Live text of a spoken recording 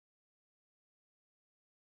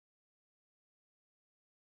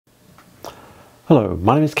Hello,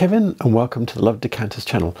 my name is Kevin and welcome to the Love Decanters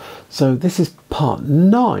channel. So this is part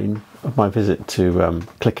 9 of my visit to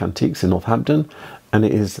Click Antiques in Northampton, and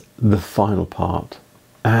it is the final part.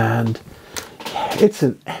 And it's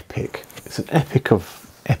an epic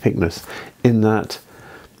of epicness in that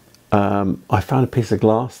I found a piece of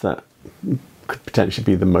glass that could potentially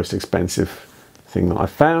be the most expensive thing that I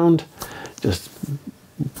found, just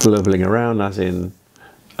blubbling around, as in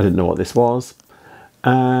I didn't know what this was.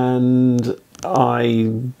 And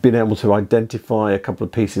I've been able to identify a couple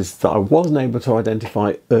of pieces that I wasn't able to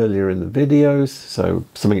identify earlier in the videos, so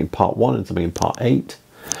something in part 1 and something in part 8.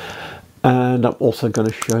 And I'm also going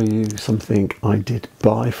to show you something I did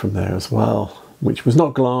buy from there as well, which was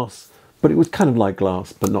not glass, but it was kind of like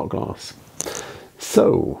glass but not glass.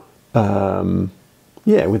 So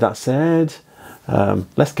yeah, with that said,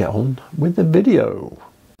 let's get on with the video.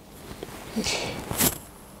 It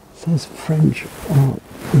says French Art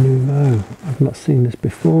Nouveau. I've not seen this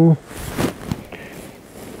before.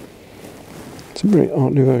 It's a very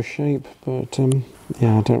Art Nouveau shape, but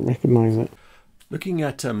yeah, I don't recognise it. Looking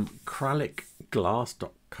at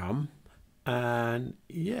acrylicglass.com, and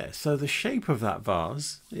yeah, so the shape of that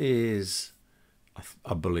vase is,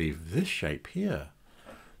 I believe, this shape here.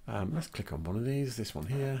 Let's click on one of these, this one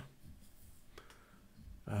here.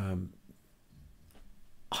 I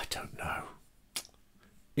don't know.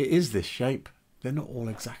 It is this shape. They're not all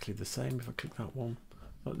exactly the same. If I click that one,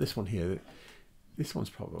 like this one here, this one's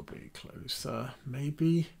probably closer,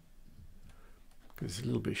 maybe, because it's a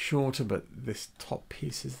little bit shorter, but this top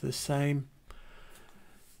piece is the same.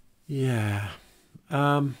 Yeah.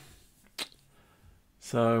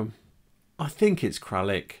 So I think it's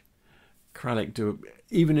acrylic. Acrylic do,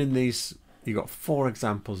 even in these, you got 4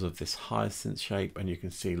 examples of this hyacinth shape, and you can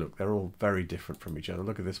see, look, they're all very different from each other.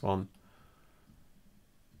 Look at this one.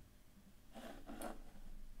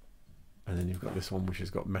 And then you've got this one which has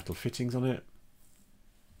got metal fittings on it,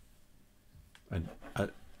 and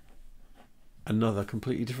another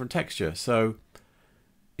completely different texture. So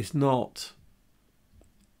it's not,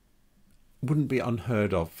 wouldn't be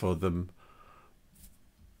unheard of for them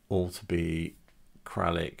all to be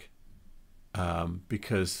acrylic,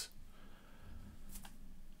 because,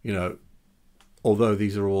 you know, although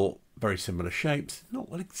these are all very similar shapes, not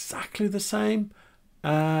exactly the same,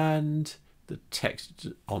 and the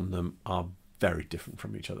textures on them are very different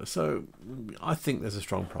from each other. So I think there's a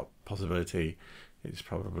strong possibility it's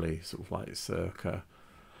probably sort of like circa,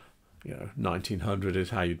 you know, 1900 is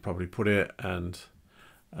how you'd probably put it, and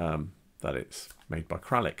that it's made by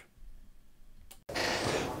acrylic.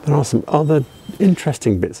 There are some other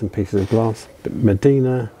interesting bits and pieces of glass.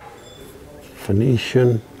 Medina,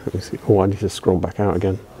 Phoenician. Let me see. Oh, I need to scroll back out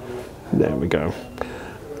again. There we go.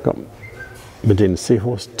 Got Medina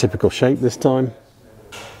seahorse, typical shape this time.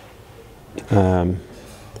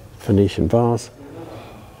 Phoenician vase.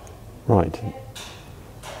 Right.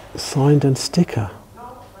 Signed and sticker.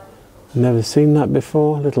 Never seen that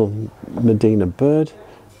before. Little Medina bird.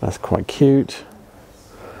 That's quite cute.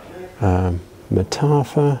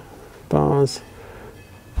 Metafa vase.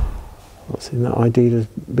 Not seen that ID'd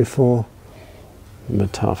before.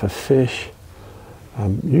 Metafa fish.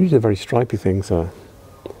 Usually the very stripy things are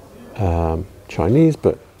Chinese,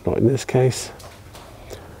 but not in this case.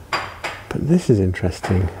 But this is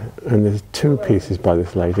interesting, and there's 2 pieces by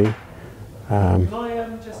this lady. I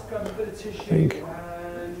think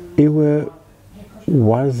Iwe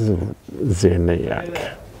Wozniak.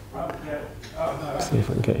 See if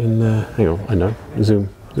I can get in there. Hang on, I know. Zoom.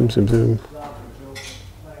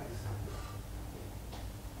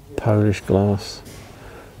 Polish glass.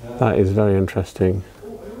 That is very interesting.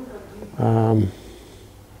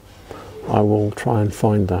 I will try and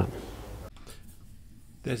find that.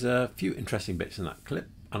 There's a few interesting bits in that clip,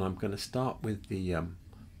 and I'm going to start with the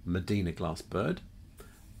Medina glass bird.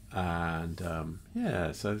 And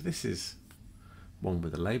yeah, so this is one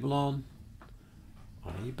with a label on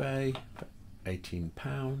eBay for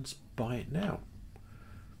 £18. Buy it now,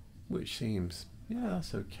 which seems, yeah,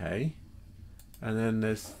 that's okay. And then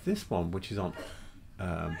there's this one which is on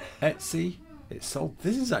Etsy. It's sold.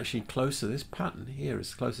 This is actually closer. This pattern here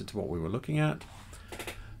is closer to what we were looking at.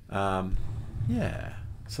 Yeah.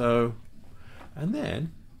 So, and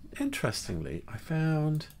then interestingly, I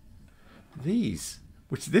found these,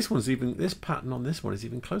 which this pattern on this one is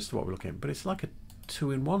even closer to what we're looking at. But it's like a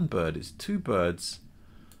 2-in-1 bird. It's 2 birds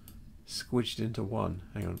squished into one.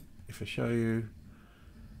 Hang on. If I show you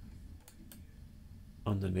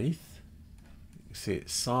underneath, you can see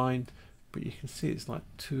it's signed, but you can see it's like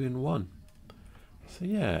 2-in-1. So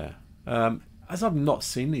yeah, as I've not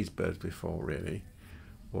seen these birds before really,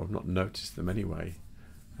 or I've not noticed them anyway,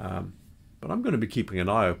 but I'm going to be keeping an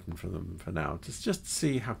eye open for them for now, just to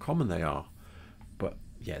see how common they are. But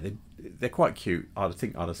yeah, they're quite cute. I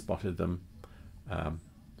think I'd have spotted them.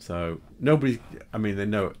 So nobody, I mean,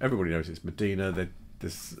 everybody knows it's Medina.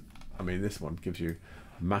 This one gives you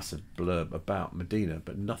a massive blurb about Medina,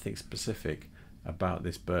 but nothing specific about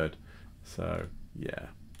this bird. So yeah,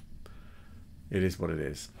 it is what it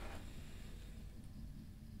is.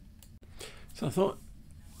 So I thought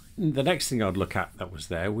the next thing I'd look at that was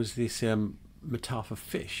there was this Mataafa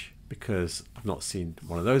fish, because I've not seen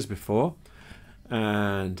one of those before.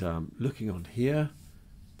 And looking on here,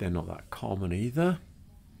 they're not that common either.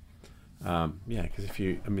 Yeah, because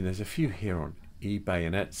there's a few here on eBay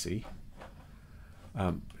and Etsy.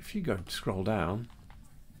 If you go scroll down,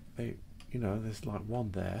 there's like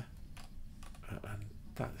one there, and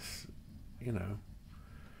that's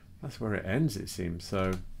where it ends, it seems.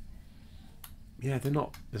 So yeah, there's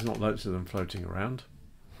not loads of them floating around.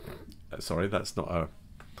 Sorry, that's not a.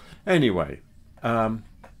 Anyway,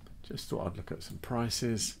 just thought I'd look at some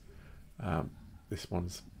prices. This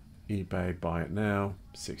one's eBay, buy it now,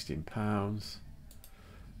 £16.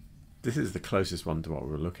 This is the closest one to what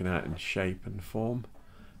we were looking at in shape and form.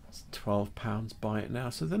 It's £12, buy it now.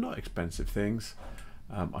 So they're not expensive things.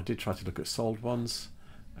 I did try to look at sold ones,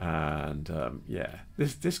 and yeah,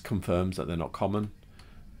 this confirms that they're not common.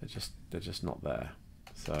 They're just not there.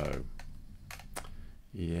 So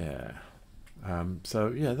yeah,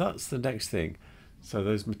 that's the next thing. So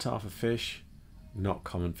those Mataafa fish, not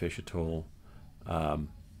common fish at all.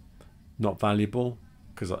 Not valuable,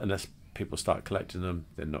 because unless people start collecting them,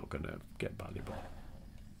 they're not going to get valuable.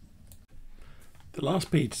 The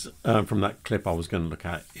last piece from that clip I was going to look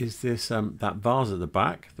at is this that vase at the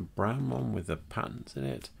back, the brown one with the patterns in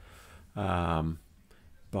it,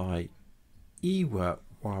 by Iwa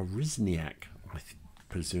Warizniak. I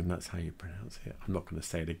presume that's how you pronounce it. I'm not going to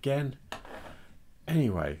say it again.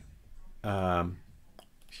 Anyway,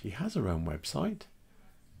 she has her own website,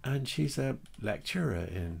 and she's a lecturer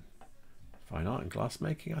in fine art and glass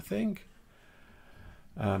making, I think.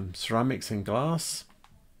 Ceramics and glass.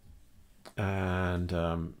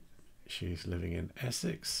 And she's living in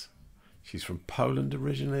Essex. She's from Poland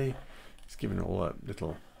originally. It's given all a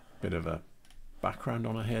little bit of a background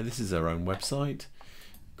on her here. This is her own website.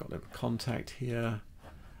 Got a little contact here.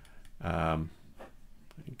 There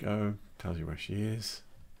you go. Tells you where she is.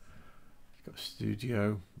 She's got a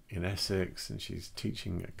studio in Essex, and she's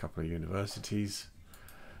teaching at a couple of universities.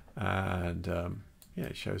 And yeah,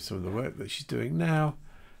 it shows some of the work that she's doing now.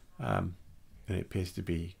 And it appears to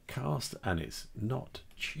be cast, and it's not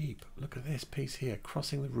cheap. Look at this piece here,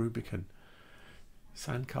 Crossing the Rubicon.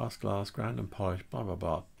 Sand cast glass, ground and polished, blah blah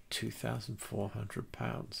blah.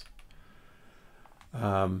 £2,400.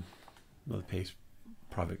 Another piece,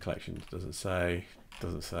 private collection, doesn't say.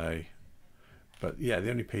 But yeah,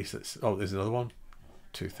 the only piece that's, oh, there's another one,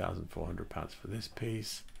 £2,400 for this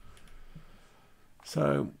piece.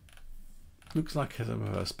 So looks like some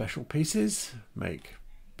of her special pieces make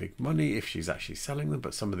big money if she's actually selling them,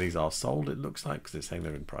 but some of these are sold, it looks like, because it's saying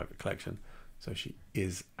they're in private collection. So she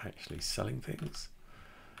is actually selling things.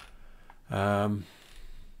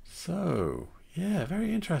 So yeah,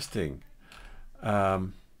 very interesting.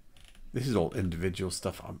 This is all individual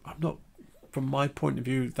stuff. I'm not, from my point of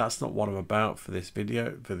view, that's not what I'm about for this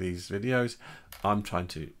video, for these videos. I'm trying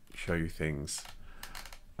to show you things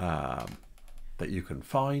that you can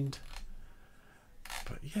find.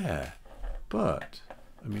 But yeah, I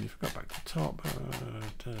mean, if we go back to the top,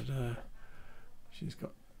 she's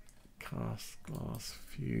got cast glass,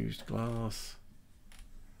 fused glass.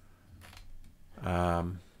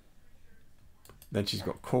 Then she's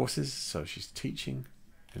got courses, so she's teaching,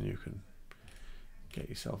 and you can get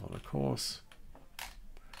yourself on a course.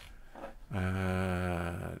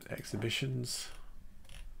 Exhibitions.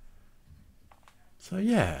 So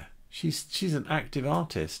yeah, she's an active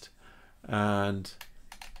artist, and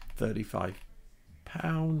 £35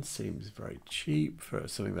 seems very cheap for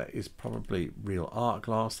something that is probably real art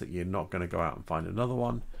glass that you're not going to go out and find another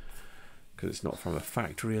one, because it's not from a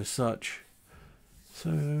factory as such.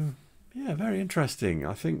 So yeah, very interesting.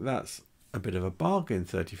 I think that's a bit of a bargain,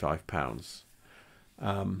 £35.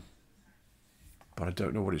 But I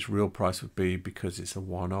don't know what its real price would be, because it's a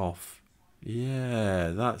one-off.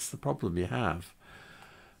 Yeah, that's the problem you have.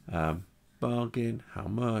 Bargain, how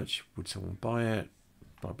much? Would someone buy it?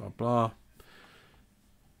 Blah, blah, blah.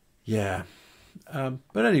 Yeah.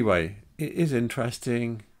 But anyway, it is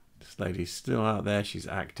interesting. This lady's still out there. She's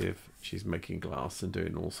active. She's making glass and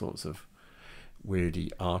doing all sorts of weirdy,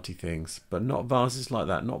 arty things, but not vases like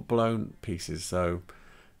that, not blown pieces. So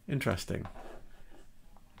interesting.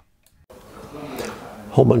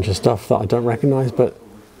 whole bunch of stuff that I don't recognise, but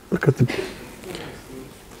look at the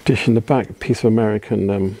dish in the back, piece of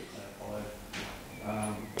American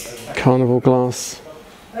carnival glass.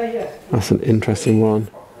 That's an interesting one.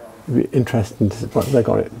 It'd be interesting to see, but they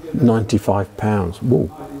got it £95. Whoa,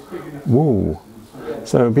 whoa.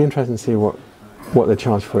 So it'd be interesting to see what they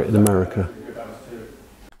charge for it in America.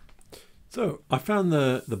 So I found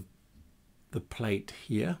the plate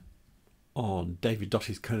here on David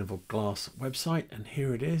Dottie's Carnival Glass website, and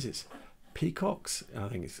here it is. It's peacocks. I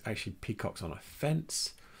think it's actually peacocks on a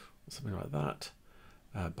fence or something like that,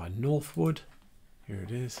 by Northwood. Here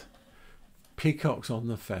it is, peacocks on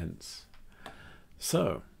the fence.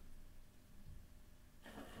 So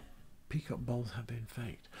peacock bowls have been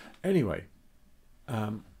faked. Anyway,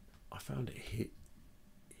 I found it here.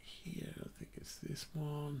 I think it's this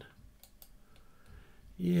one.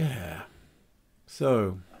 Yeah.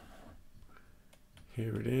 So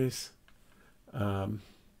here it is.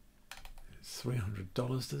 It's $300.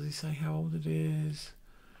 Does he say how old it is?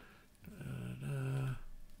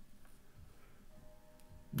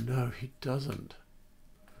 No, he doesn't.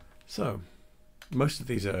 So most of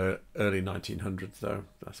these are early 1900s, though.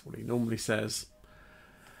 That's what he normally says.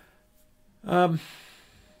 He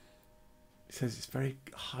says it's very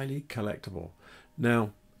highly collectible.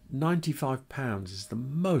 Now, £95 is the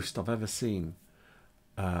most I've ever seen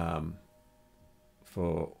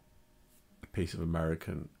for a piece of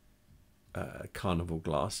American carnival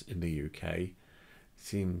glass in the UK.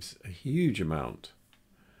 Seems a huge amount,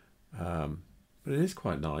 but it is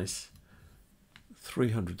quite nice.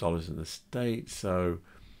 $300 in the States, so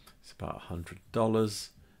it's about $100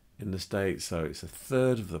 in the States, so it's a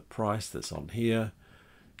third of the price that's on here.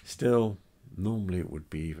 Still, normally it would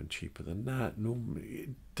be even cheaper than that. Normally it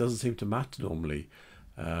doesn't seem to matter normally.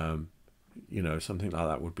 You know, something like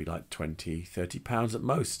that would be like £20–30 at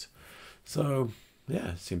most. So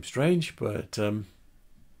yeah, it seems strange, but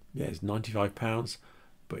yeah, it's £95.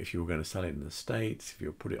 But if you were going to sell it in the States, if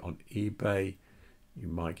you put it on eBay, you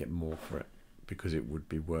might get more for it, because it would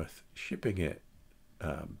be worth shipping it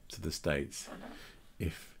to the States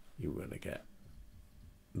if you were going to get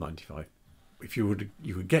 95. If you could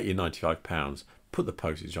get your £95, put the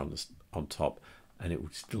postage on top, and it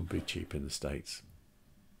would still be cheap in the States.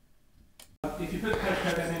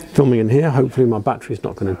 Filming in here. Hopefully my battery's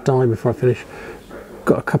not going to die before I finish.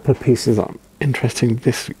 Got a couple of pieces that are interesting.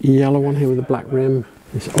 This yellow one here with a black rim,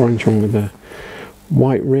 this orange one with a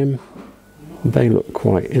white rim. They look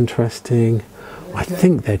quite interesting. I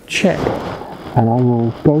think they're Czech, and I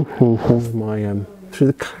will go through some of my through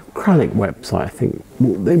the Kralik website. I think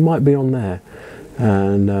they might be on there,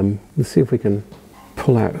 and we'll see if we can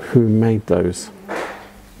pull out who made those.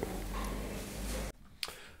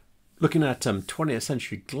 Looking at 20th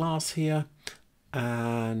century glass here,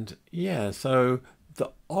 and yeah, so the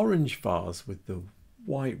orange vase with the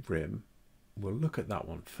white rim, we'll look at that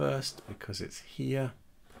one first because it's here.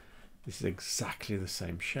 This is exactly the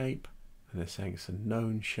same shape, and they're saying it's a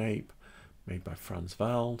known shape made by Franz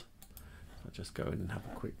Wald. I'll just go in and have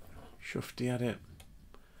a quick shufti at it.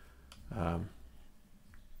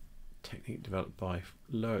 Technique developed by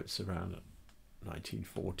Loetz around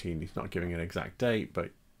 1914. He's not giving an exact date, but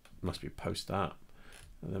it must be post that.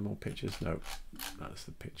 And then more pictures. No, that's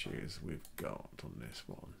the pictures we've got on this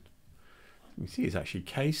one. You can see it's actually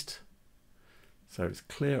cased. So it's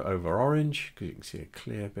clear over orange, because you can see a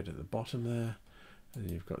clear bit at the bottom there. And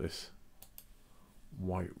then you've got this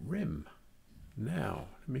white rim. Now,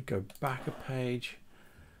 let me go back a page.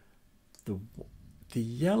 The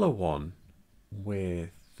yellow one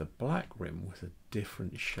with the black rim was a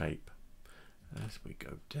different shape. As we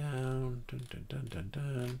go down, dun, dun, dun, dun,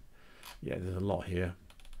 dun. Yeah, there's a lot here.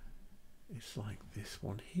 It's like this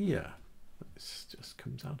one here. It just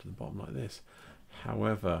comes out to the bottom like this.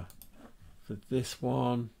 However, for this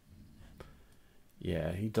one,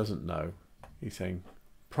 yeah, he doesn't know. He's saying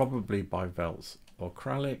probably by Welz or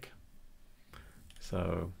Kralik.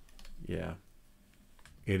 So yeah,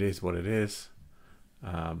 it is what it is.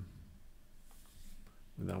 And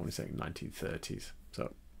that one is saying 1930s.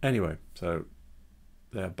 So anyway, so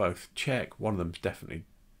they're both Czech. One of them's definitely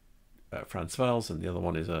Franz Welz, and the other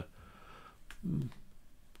one is a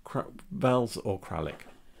Welz or Kralik.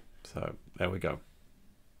 So there we go.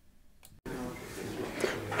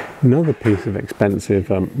 Another piece of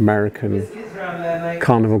expensive American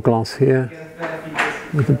carnival glass here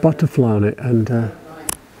with a butterfly on it and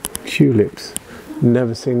tulips.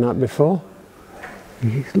 Never seen that before.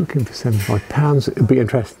 He's looking for £75. It'd be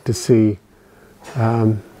interesting to see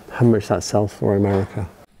how much that sells for in America.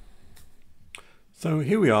 So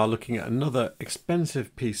here we are looking at another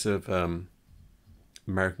expensive piece of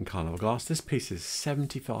American Carnival glass. This piece is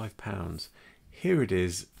 £75. Here it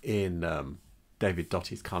is in David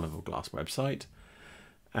Dottie's Carnival Glass website.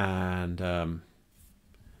 And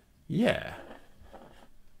yeah,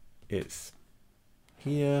 it's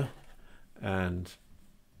here. And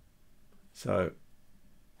so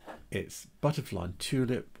it's Butterfly and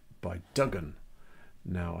Tulip by Duggan.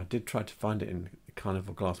 Now, I did try to find it in the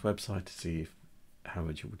Carnival Glass website to see how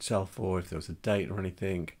much it would sell for, if there was a date or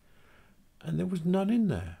anything. And there was none in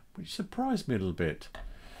there, which surprised me a little bit.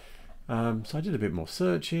 So I did a bit more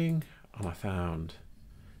searching, and I found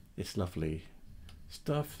this lovely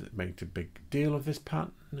stuff that made a big deal of this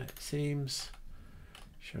pattern, it seems.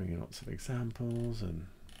 Showing you lots of examples, and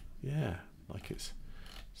yeah, like it's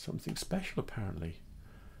something special apparently.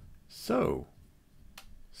 So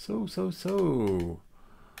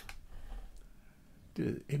did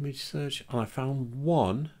an image search, and I found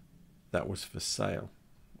one that was for sale.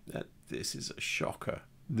 This is a shocker.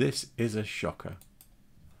 This is a shocker.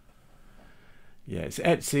 Yeah, it's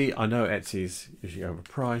Etsy. I know Etsy's usually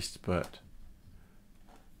overpriced, but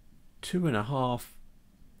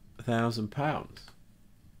 £2,500.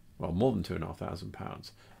 Well, more than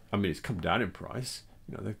 £2,500. I mean, it's come down in price.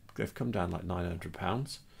 You know, they've come down like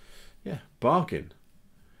 £900. Yeah, bargain.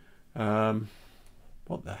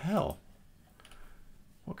 What the hell?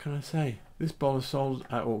 What can I say? This bowl has sold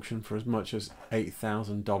at auction for as much as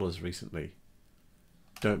 $8,000 recently.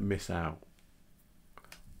 Don't miss out.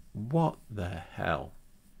 What the hell?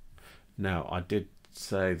 Now, I did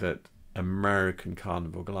say that American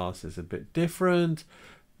Carnival glass is a bit different.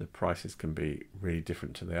 The prices can be really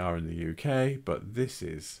different to they are in the UK, but this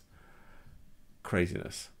is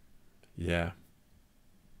craziness. Yeah.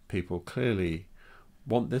 People clearly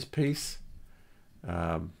want this piece.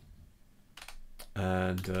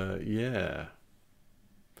 Yeah,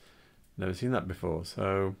 never seen that before.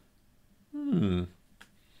 So I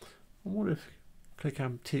wonder if Click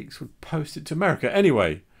Antiques would post it to America.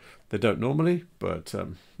 Anyway, they don't normally, but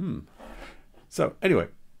so anyway,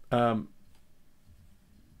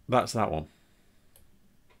 that's that one.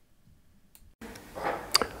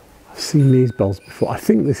 I've seen these bowls before. I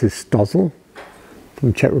think this is Stozzle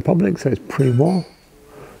from Czech Republic, so it's pre-war.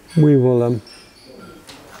 We will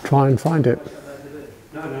try and find it.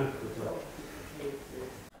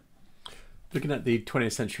 Looking at the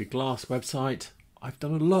 20th Century Glass website, I've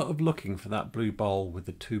done a lot of looking for that blue bowl with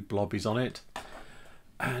the two blobbies on it,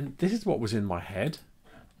 and this is what was in my head.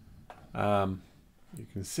 You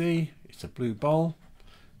can see it's a blue bowl.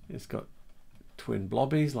 It's got twin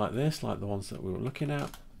blobbies like this, like the ones that we were looking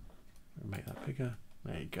at. Make that bigger.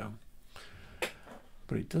 There you go.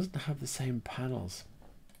 But it doesn't have the same panels.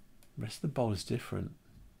 The rest of the bowl is different,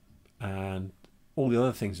 and all the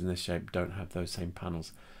other things in this shape don't have those same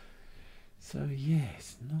panels. So yeah,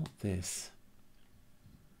 it's not this.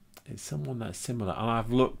 It's someone that's similar. And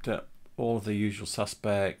I've looked at all of the usual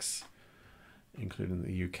suspects, including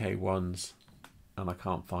the UK ones, and I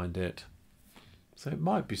can't find it. So it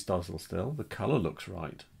might be Stozzle still. The colour looks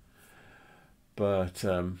right. But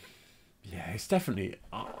yeah, it's definitely,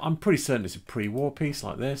 I'm pretty certain it's a pre-war piece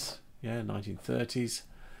like this. Yeah, 1930s.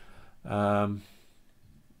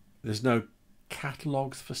 There's no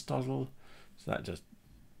catalogues for Stozzle, so that just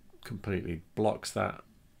completely blocks that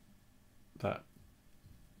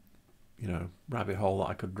you know, rabbit hole that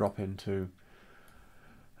I could drop into.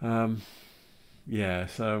 Yeah,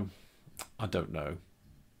 so I don't know.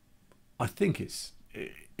 I think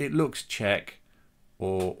it looks Czech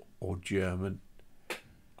or German,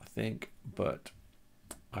 I think, but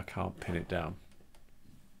I can't pin it down.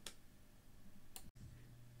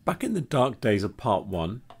 Back in the dark days of part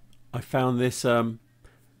 1, I found this art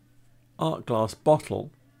glass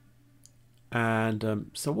bottle,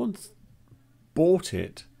 and someone's bought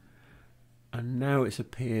it, and now it's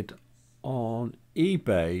appeared on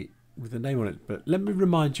eBay with a name on it. But let me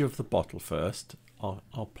remind you of the bottle first.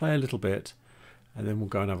 I'll play a little bit, and then we'll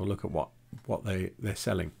go and have a look at what they're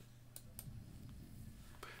selling.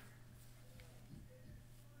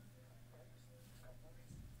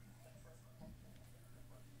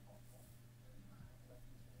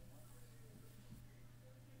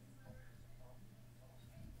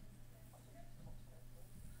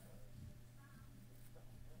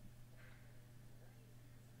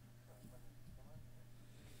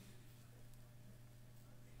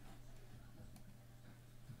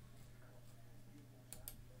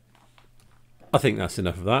 I think that's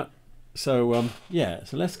enough of that. So yeah,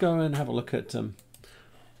 so let's go and have a look at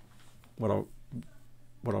what I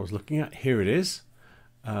was looking at. Here it is.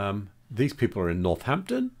 These people are in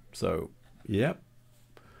Northampton, so yep.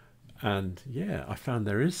 And yeah, I found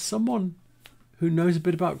there is someone who knows a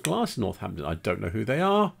bit about glass in Northampton. I don't know who they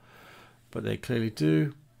are, but they clearly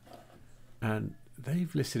do. And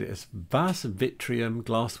they've listed it as Vas Vitrium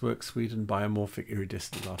Glassworks Sweden Biomorphic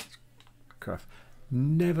Iridescent Glass Craft.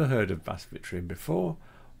 Never heard of Vas Vitrium before,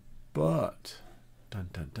 but dun,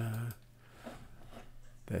 dun, dun,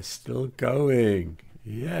 they're still going.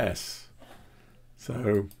 Yes.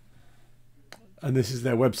 So, and this is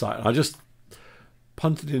their website. I just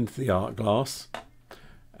punted into the art glass,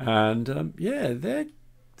 and yeah,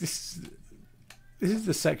 this is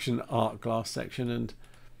the section, art glass section, and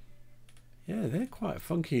yeah, they're quite a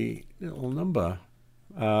funky little number.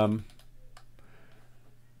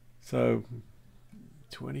 So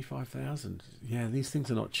 25,000. Yeah, these things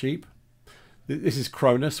are not cheap. This is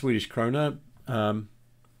krona, Swedish krona. I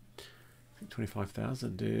think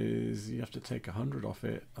 25,000 is, you have to take 100 off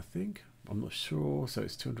it, I think. I'm not sure. So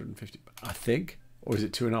it's 250, I think. Or is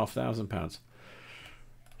it £2,500?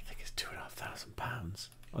 I think it's £2,500.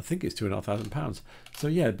 I think it's £2,500. So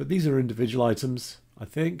yeah, but these are individual items, I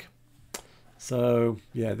think. So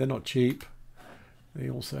yeah, they're not cheap. They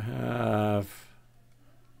also have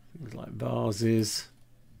things like vases.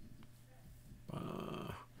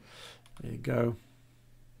 There you go.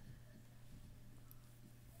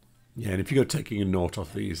 Yeah, and if you go taking a nought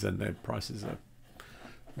off these, then their prices are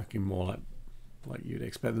looking more like you'd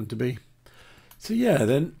expect them to be. So yeah,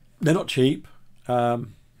 then they're not cheap,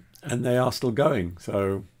 and they are still going.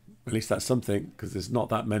 So at least that's something, because there's not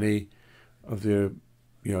that many of the,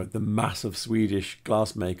 you know, the massive Swedish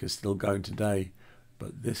glass makers still going today,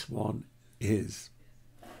 but this one is.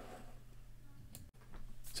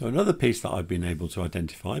 So another piece that I've been able to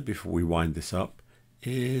identify before we wind this up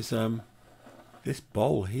is this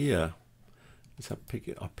bowl here. I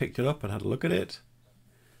picked it up and had a look at it,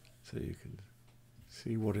 so you can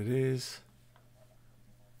see what it is.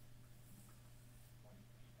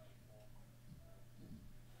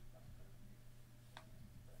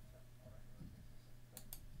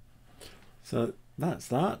 So that's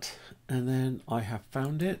that, and then I have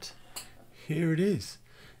found it. Here it is.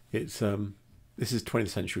 It's this is 20th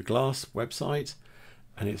Century Glass website,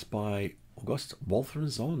 and it's by August Walther &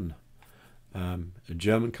 Sohn, a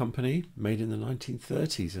German company made in the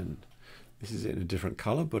 1930s, and this is in a different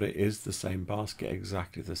color, but it is the same basket,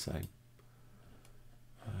 exactly the same.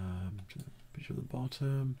 Picture of the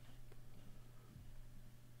bottom,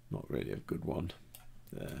 not really a good one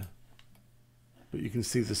there, but you can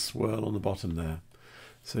see the swirl on the bottom there.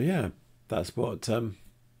 So yeah, that's what that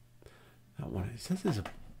one, it says there's a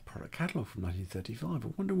product catalogue from 1935. I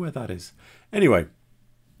wonder where that is. Anyway,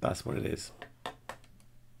 that's what it is.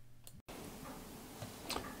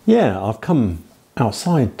 Yeah, I've come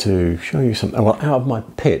outside to show you something. Well, out of my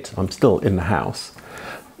pit. I'm still in the house,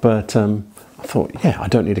 but I thought, yeah, I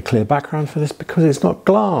don't need a clear background for this because it's not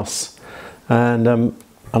glass. And I'm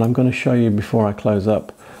going to show you before I close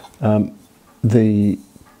up the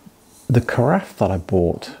carafe that I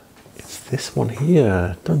bought. It's this one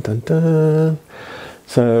here. Dun dun dun.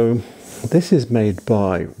 So this is made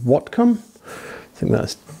by Whatcom. I think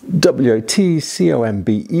that's W-O-T-C-O-M-B-E.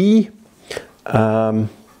 And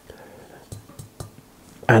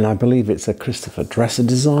I believe it's a Christopher Dresser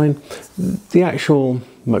design. The actual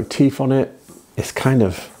motif on it is kind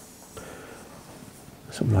of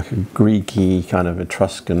something like a Greeky, kind of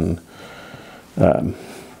Etruscan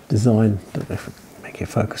design. Don't know if we can make it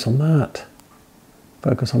focus on that.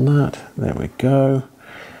 Focus on that. There we go.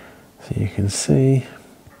 So you can see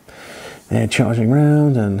they're charging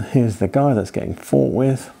round, and here's the guy that's getting fought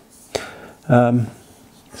with.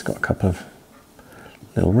 He's got a couple of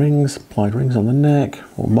little rings, applied rings on the neck,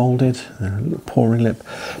 or moulded, a little pouring lip.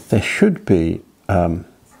 There should be a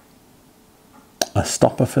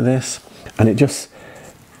stopper for this, and it just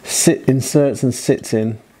inserts and sits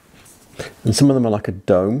in. And some of them are like a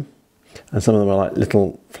dome, and some of them are like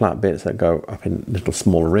little flat bits that go up in little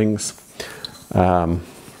smaller rings.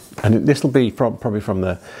 And this will be probably from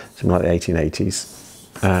something like the 1880s.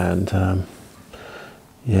 And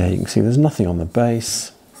yeah, you can see there's nothing on the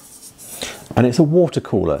base. And it's a water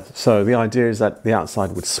cooler. So the idea is that the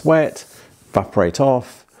outside would sweat, evaporate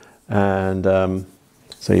off, and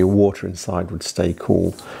so your water inside would stay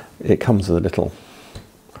cool. It comes with a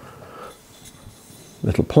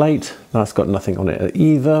little plate. That's got nothing on it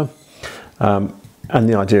either. And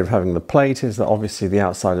the idea of having the plate is that obviously the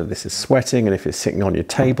outside of this is sweating, and if it's sitting on your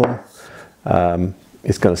table,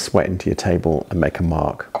 it's going to sweat into your table and make a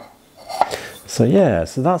mark. So yeah,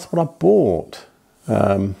 so that's what I bought.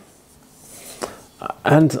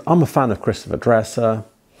 And I'm a fan of Christopher Dresser.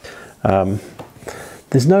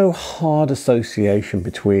 There's no hard association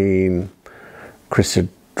between Christopher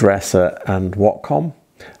Dresser and Whatcom.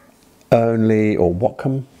 only, or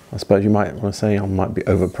Whatcom, I suppose you might want to say, I might be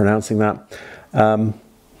over pronouncing that.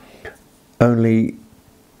 Only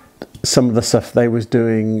some of the stuff they were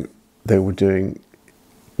doing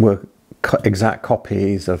were exact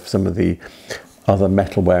copies of some of the other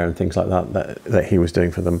metalware and things like that he was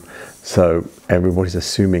doing for them. So everybody's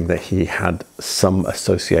assuming that he had some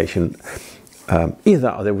association. Either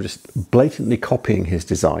that or they were just blatantly copying his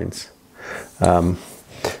designs.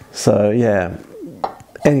 So yeah,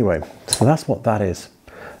 anyway, so that's what that is.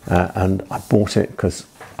 And I bought it because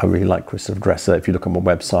I really like Christopher Dresser. If you look on my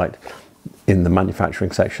website, in the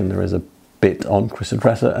manufacturing section, there is a bit on Christopher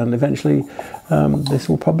Dresser, and eventually this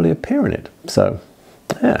will probably appear in it. So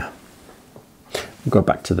yeah, we'll go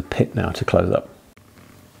back to the pit now to close up.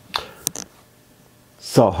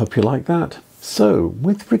 So I hope you like that. So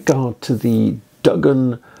with regard to the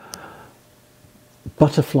Duggan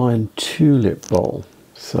butterfly and tulip bowl,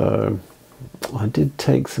 so I did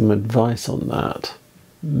take some advice on that.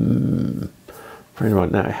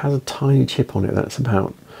 Right now, it has a tiny chip on it that's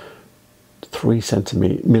about 3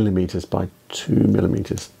 millimeters by 2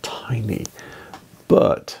 millimeters, tiny.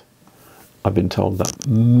 But I've been told that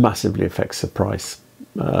massively affects the price.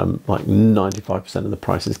 Like 95% of the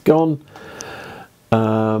price is gone.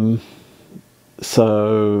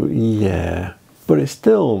 So yeah, but it's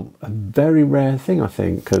still a very rare thing, I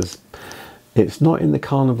think, because it's not in the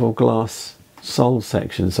carnival glass sold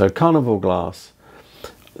section. So carnival glass,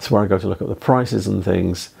 that's where I go to look at the prices and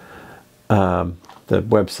things, the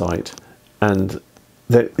website, and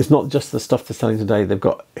it's not just the stuff they're selling today. They've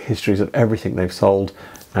got histories of everything they've sold,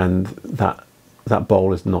 and that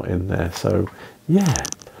bowl is not in there. So yeah,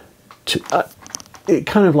 it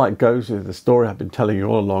kind of like goes with the story I've been telling you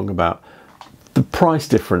all along about the price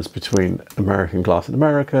difference between American glass in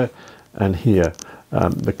America and here.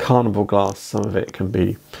 The carnival glass, some of it can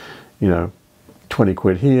be, 20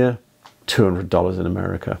 quid here, $200 in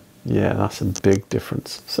America. Yeah, that's a big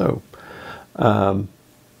difference. So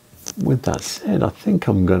with that said, I think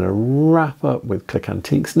I'm going to wrap up with Click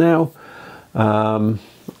Antiques now.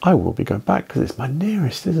 I will be going back because it's my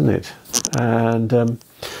nearest, isn't it? And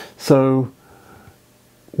so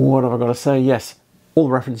what have I got to say? Yes, all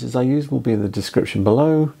the references I use will be in the description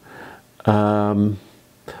below. All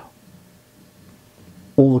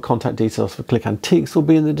the contact details for Click Antiques will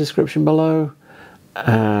be in the description below.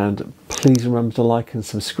 And please remember to like and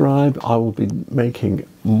subscribe. I will be making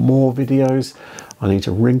more videos. I need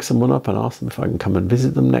to ring someone up and ask them if I can come and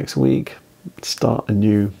visit them next week. Start a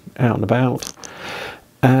new out and about.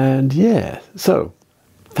 And yeah, so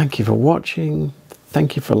thank you for watching.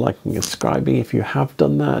 Thank you for liking and subscribing if you have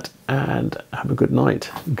done that, and have a good night.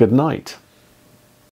 Good night.